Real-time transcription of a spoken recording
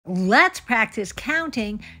Let's practice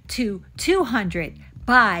counting to 200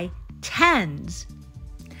 by 10's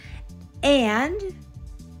and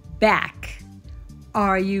back.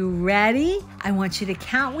 Are you ready? I want you to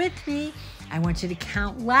count with me. I want you to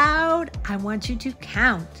count loud. I want you to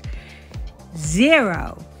count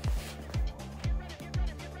 0,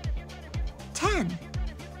 10,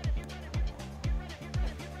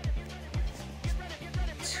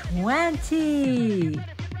 20,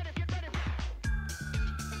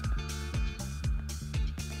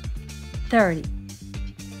 30,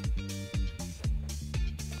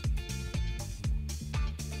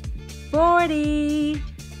 40,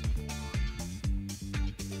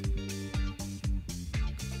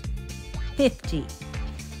 50.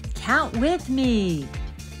 Count with me.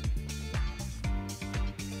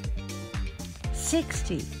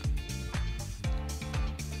 60,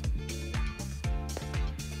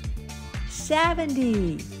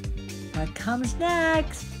 70. What comes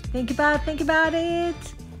next? Think about it.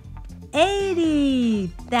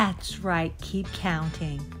 80. That's right. Keep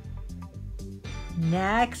counting.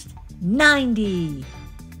 Next, 90.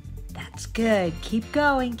 That's good. Keep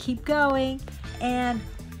going. And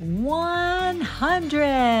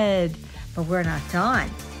 100. But we're not done.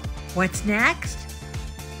 What's next?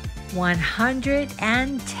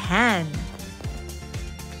 110.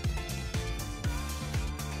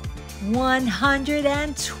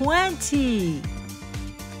 120.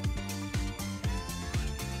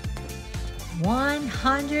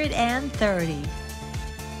 130.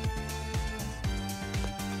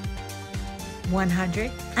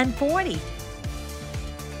 140.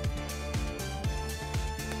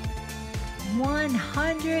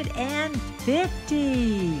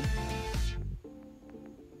 150.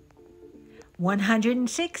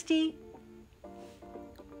 160.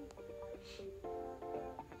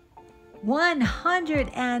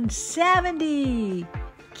 170.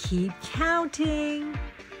 Keep counting.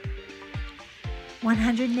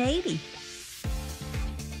 180.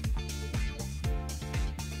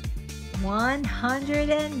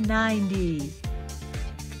 190.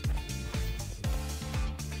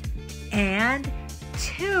 And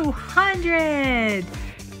 200.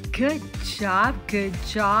 Good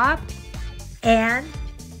job. And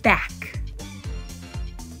back.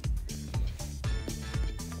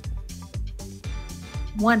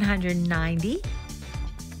 190.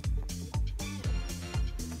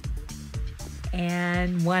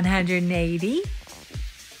 And 180.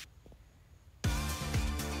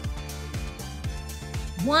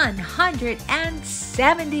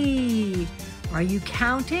 170. Are you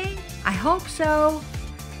counting? I hope so.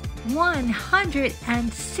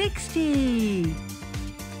 160.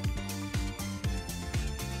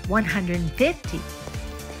 150.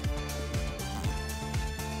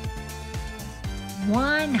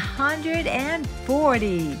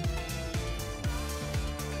 140.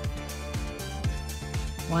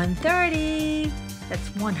 130.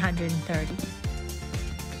 That's 130.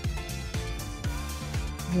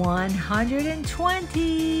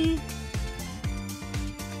 120.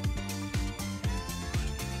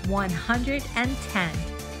 110.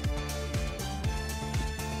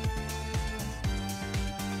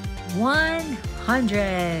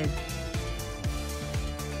 100.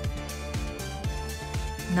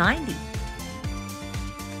 90.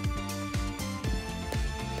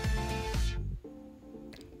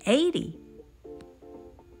 80.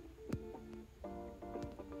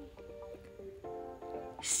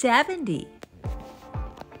 70.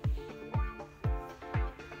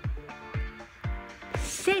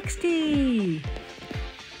 60.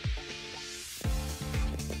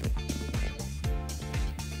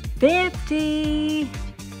 50.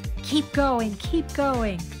 Keep going.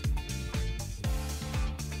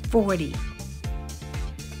 40.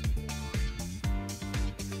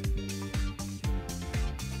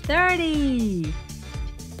 30.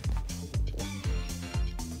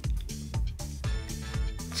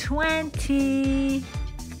 20.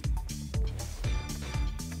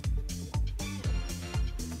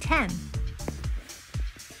 10.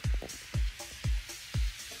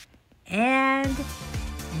 And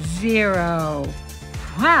 0.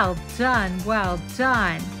 Well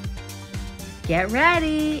done. Get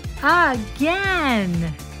ready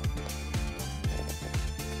again.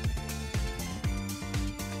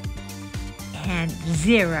 And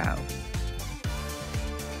 0.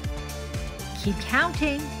 Keep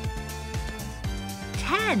counting.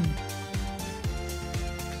 10.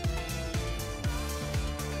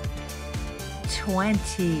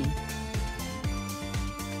 20.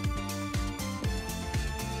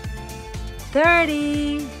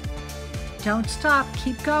 30. Don't stop,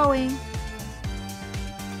 keep going.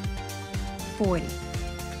 40.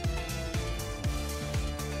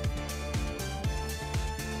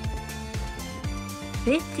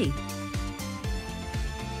 50,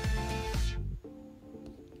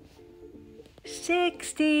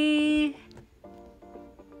 60,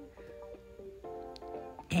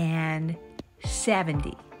 and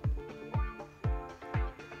 70.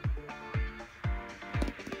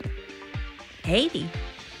 80,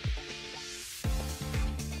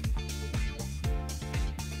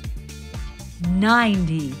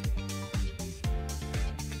 90,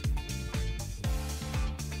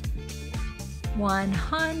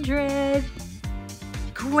 100.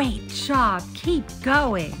 Great job. Keep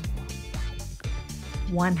going.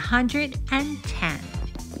 110,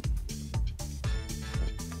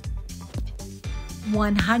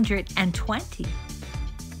 120,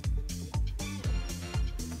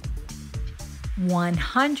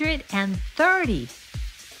 130,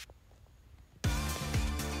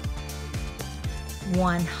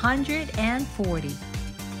 140,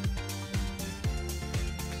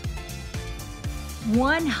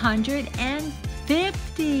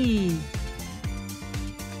 150,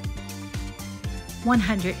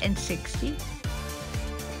 160,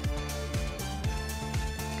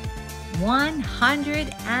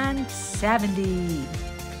 170,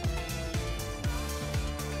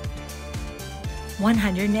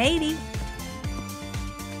 180,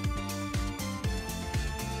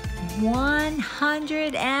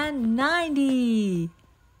 190,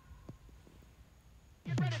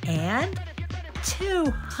 and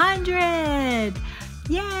 200.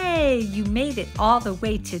 Yay! You made it all the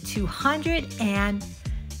way to 200 and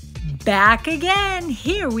back again.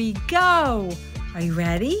 Here we go. Are you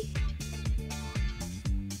ready?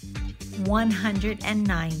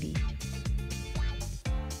 190,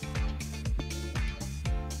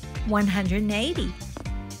 180,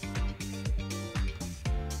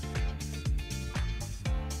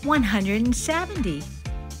 170,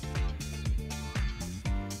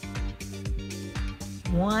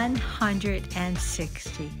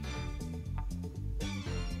 160,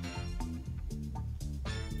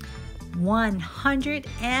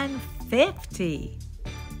 150,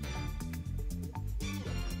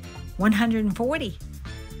 140,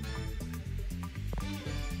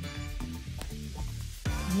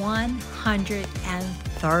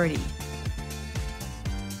 130,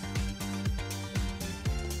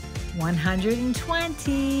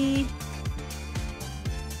 120,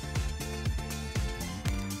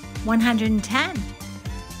 110,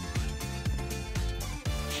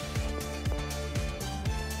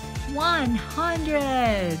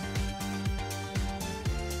 100,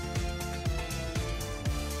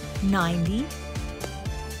 90.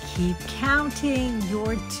 Keep counting.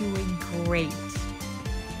 You're doing great.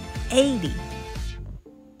 80,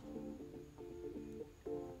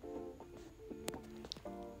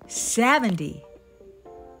 70,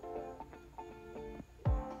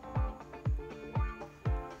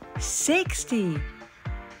 60,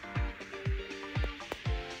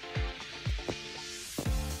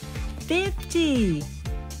 50,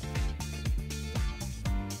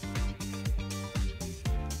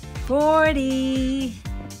 40.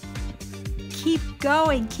 Keep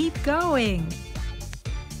going, keep going.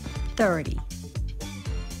 30.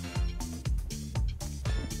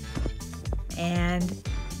 And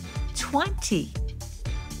 20.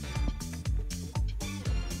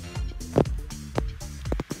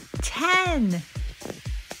 10.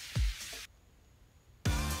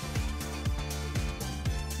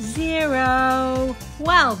 0.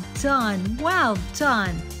 Well done, well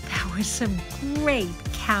done. That was some great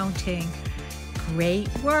counting. Great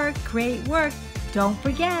work, great work. Don't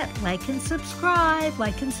forget, like and subscribe,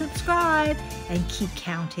 and keep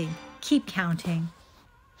counting, keep counting.